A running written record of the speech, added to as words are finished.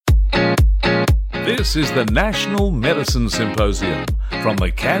This is the National Medicine Symposium from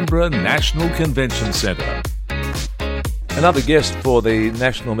the Canberra National Convention Centre. Another guest for the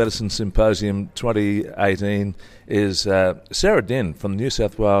National Medicine Symposium 2018 is Sarah Den from the New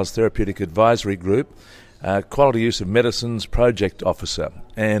South Wales Therapeutic Advisory Group, Quality Use of Medicines Project Officer.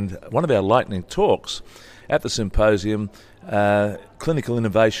 And one of our lightning talks at the symposium, clinical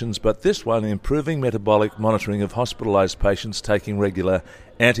innovations, but this one, improving metabolic monitoring of hospitalised patients taking regular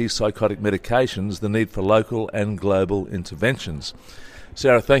antipsychotic medications, the need for local and global interventions.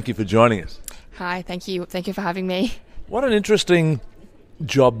 Sarah, thank you for joining us. Hi, thank you. Thank you for having me. What an interesting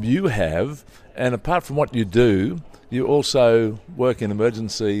job you have, and apart from what you do, you also work in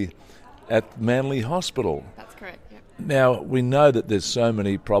emergency at Manly Hospital. That's correct, yep. Now, we know that there's so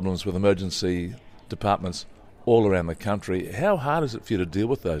many problems with emergency departments all around the country. How hard is it for you to deal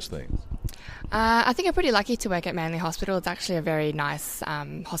with those things? I think I'm pretty lucky to work at Manly Hospital. It's actually a very nice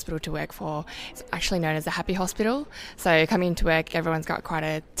hospital to work for. It's actually known as a happy hospital. So coming to work, everyone's got quite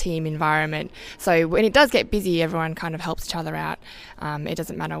a team environment. So when it does get busy, everyone kind of helps each other out. It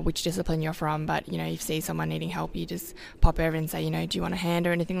doesn't matter which discipline you're from, but, if you see someone needing help, you just pop over and say, do you want a hand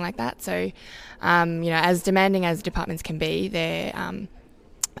or anything like that? So, as demanding as departments can be, they're...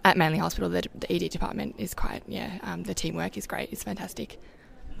 At Manly Hospital, the ED department is quite, the teamwork is great. It's fantastic.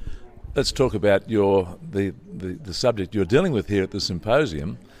 Let's talk about the subject you're dealing with here at the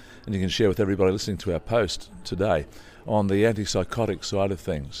symposium, and you can share with everybody listening to our post today on the antipsychotic side of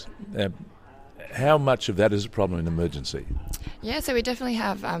things. How much of that is a problem in emergency? Yeah, so we definitely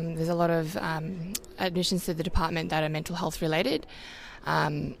have, there's a lot of admissions to the department that are mental health related.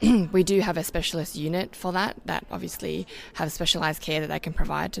 We do have a specialist unit for that obviously have specialised care that they can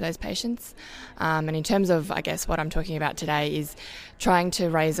provide to those patients. And in terms of, I guess, what I'm talking about today is trying to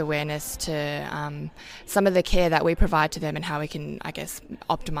raise awareness to some of the care that we provide to them and how we can, I guess,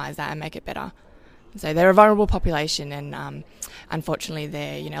 optimise that and make it better. So they're a vulnerable population, and unfortunately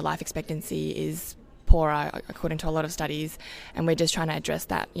their life expectancy is poorer according to a lot of studies, and we're just trying to address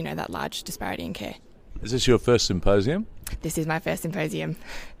that that large disparity in care. Is this your first symposium? This is my first symposium.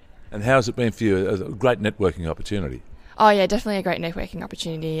 And how has it been for you? A great networking opportunity? Oh yeah, definitely a great networking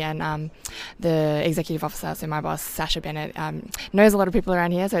opportunity, and the executive officer, so my boss, Sasha Bennett, knows a lot of people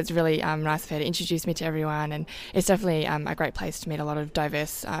around here, so it's really nice for her to introduce me to everyone, and it's definitely a great place to meet a lot of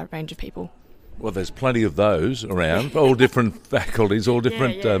diverse range of people. Well, there's plenty of those around, all different faculties, all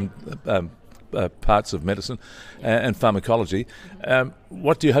different parts of medicine and pharmacology.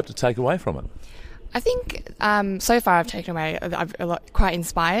 What do you hope to take away from it? I think so far I've taken away quite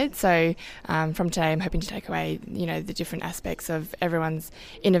inspired. So from today, I'm hoping to take away, the different aspects of everyone's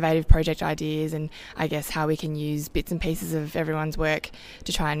innovative project ideas, and I guess how we can use bits and pieces of everyone's work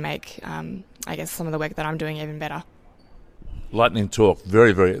to try and make, I guess, some of the work that I'm doing even better. Lightning talk,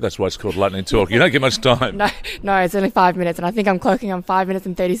 very, very. That's why it's called lightning talk. You don't get much time. No, it's only 5 minutes, and I think I'm clocking on 5 minutes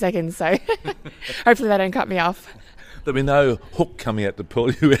and 30 seconds. So hopefully they don't cut me off. There'll be no hook coming out to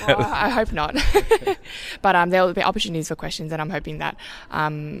pull you out. Oh, I hope not. But there will be opportunities for questions, and I'm hoping that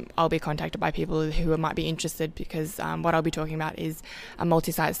I'll be contacted by people who might be interested, because what I'll be talking about is a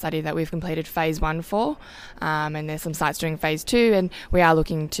multi-site study that we've completed phase 1 for, and there's some sites doing phase 2, and we are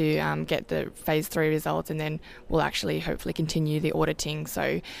looking to get the phase 3 results, and then we'll actually hopefully continue the auditing,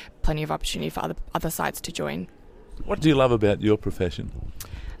 so plenty of opportunity for other sites to join. What do you love about your profession?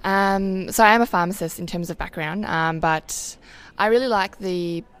 So I am a pharmacist in terms of background, but I really like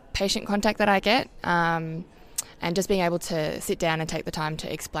the patient contact that I get, and just being able to sit down and take the time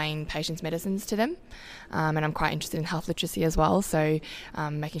to explain patients' medicines to them. And I'm quite interested in health literacy as well, so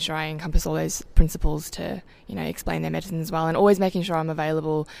making sure I encompass all those principles to, explain their medicines as well, and always making sure I'm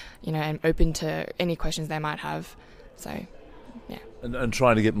available, and open to any questions they might have. So, yeah. And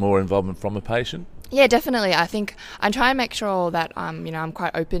trying to get more involvement from a patient? Yeah, definitely. I think I try and make sure that I'm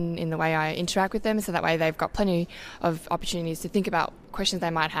quite open in the way I interact with them, so that way they've got plenty of opportunities to think about questions they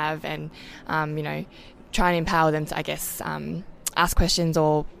might have, and try and empower them to, I guess, ask questions,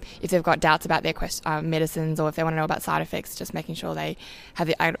 or if they've got doubts about their medicines, or if they want to know about side effects, just making sure they have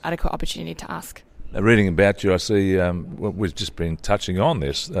the adequate opportunity to ask. Reading about you, I see we've just been touching on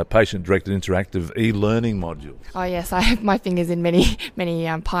this, patient-directed interactive e-learning module. Oh yes, I have my fingers in many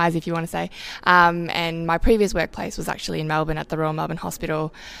pies, if you want to say. And my previous workplace was actually in Melbourne at the Royal Melbourne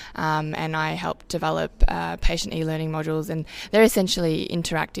Hospital, and I helped develop patient e-learning modules, and they're essentially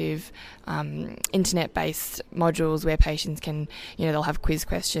interactive, internet-based modules where patients can, they'll have quiz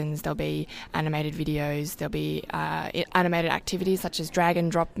questions, there'll be animated videos, there'll be animated activities such as drag and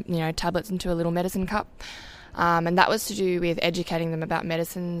drop, tablets into a little medicine cup. And that was to do with educating them about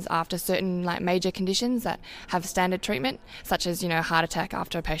medicines after certain like major conditions that have standard treatment, such as, a heart attack.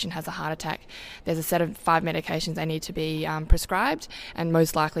 After a patient has a heart attack, there's a set of 5 medications they need to be prescribed, and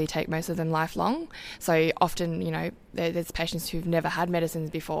most likely take most of them lifelong. So often, there's patients who've never had medicines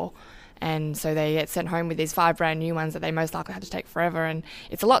before, and so they get sent home with these 5 brand new ones that they most likely have to take forever, and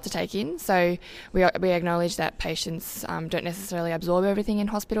it's a lot to take in. So we acknowledge that patients don't necessarily absorb everything in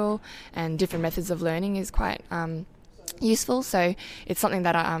hospital, and different methods of learning is quite useful. So it's something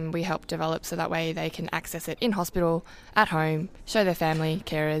that we help develop so that way they can access it in hospital, at home, show their family,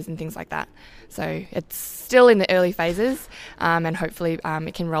 carers and things like that. So it's still in the early phases, and hopefully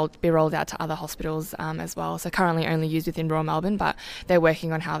it can be rolled out to other hospitals as well. So currently only used within Royal Melbourne, but they're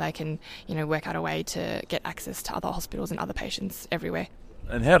working on how they can work out a way to get access to other hospitals and other patients everywhere.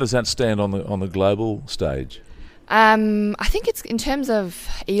 And how does that stand on the global stage? I think it's in terms of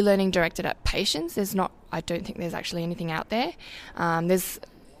e-learning directed at patients. I don't think there's actually anything out there. There's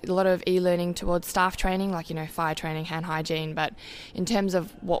a lot of e-learning towards staff training, like, fire training, hand hygiene, but in terms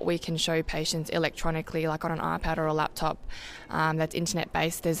of what we can show patients electronically, like on an iPad or a laptop that's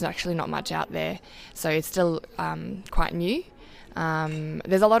internet-based, there's actually not much out there. So it's still quite new.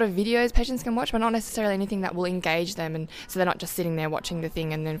 There's a lot of videos patients can watch, but not necessarily anything that will engage them, and so they're not just sitting there watching the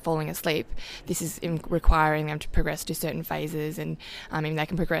thing and then falling asleep. This is requiring them to progress to certain phases, and they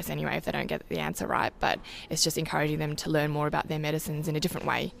can progress anyway if they don't get the answer right, but it's just encouraging them to learn more about their medicines in a different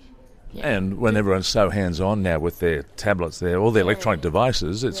way. Yeah. And when everyone's so hands-on now with their tablets, all their electronic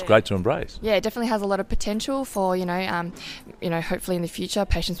devices, it's great to embrace. Yeah, it definitely has a lot of potential for, hopefully in the future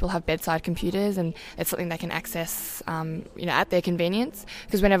patients will have bedside computers, and it's something they can access, at their convenience.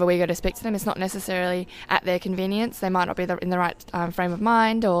 Because whenever we go to speak to them, it's not necessarily at their convenience. They might not be in the right frame of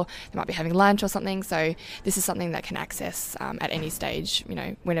mind, or they might be having lunch or something. So this is something that can access at any stage,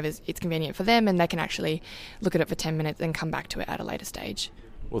 whenever it's convenient for them, and they can actually look at it for 10 minutes and come back to it at a later stage.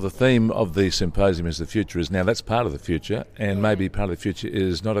 Well, the theme of the symposium is the future is now. That's part of the future, and maybe part of the future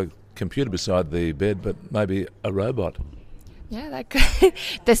is not a computer beside the bed, but maybe a robot. Yeah,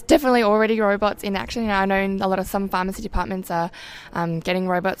 there's definitely already robots in action. I know some pharmacy departments are getting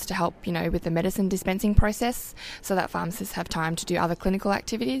robots to help, with the medicine dispensing process, so that pharmacists have time to do other clinical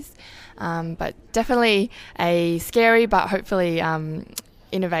activities. But definitely a scary but hopefully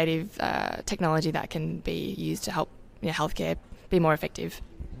innovative technology that can be used to help healthcare be more effective.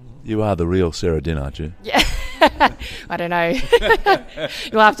 You are the real Sarah Din, aren't you? Yeah. I don't know.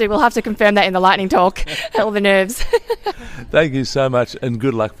 We'll have to confirm that in the lightning talk. All the nerves. Thank you so much, and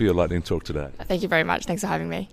good luck for your lightning talk today. Thank you very much. Thanks for having me.